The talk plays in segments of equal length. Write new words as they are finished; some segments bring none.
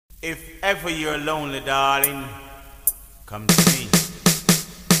If ever you're lonely, darling, come to me.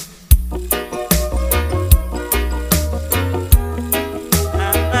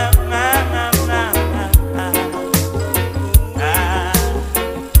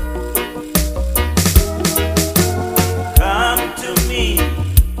 Come to me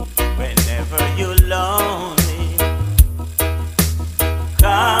whenever you're lonely.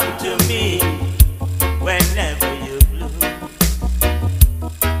 Come to me whenever you're blue.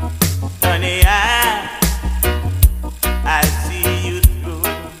 Honey, I see you through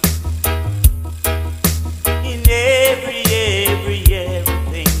in everything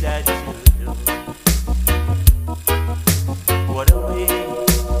that you do. What a way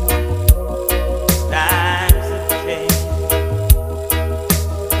times have changed.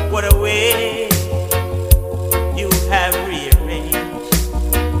 What a way you have rearranged.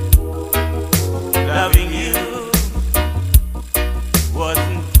 Loving you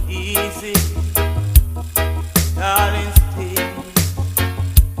wasn't easy.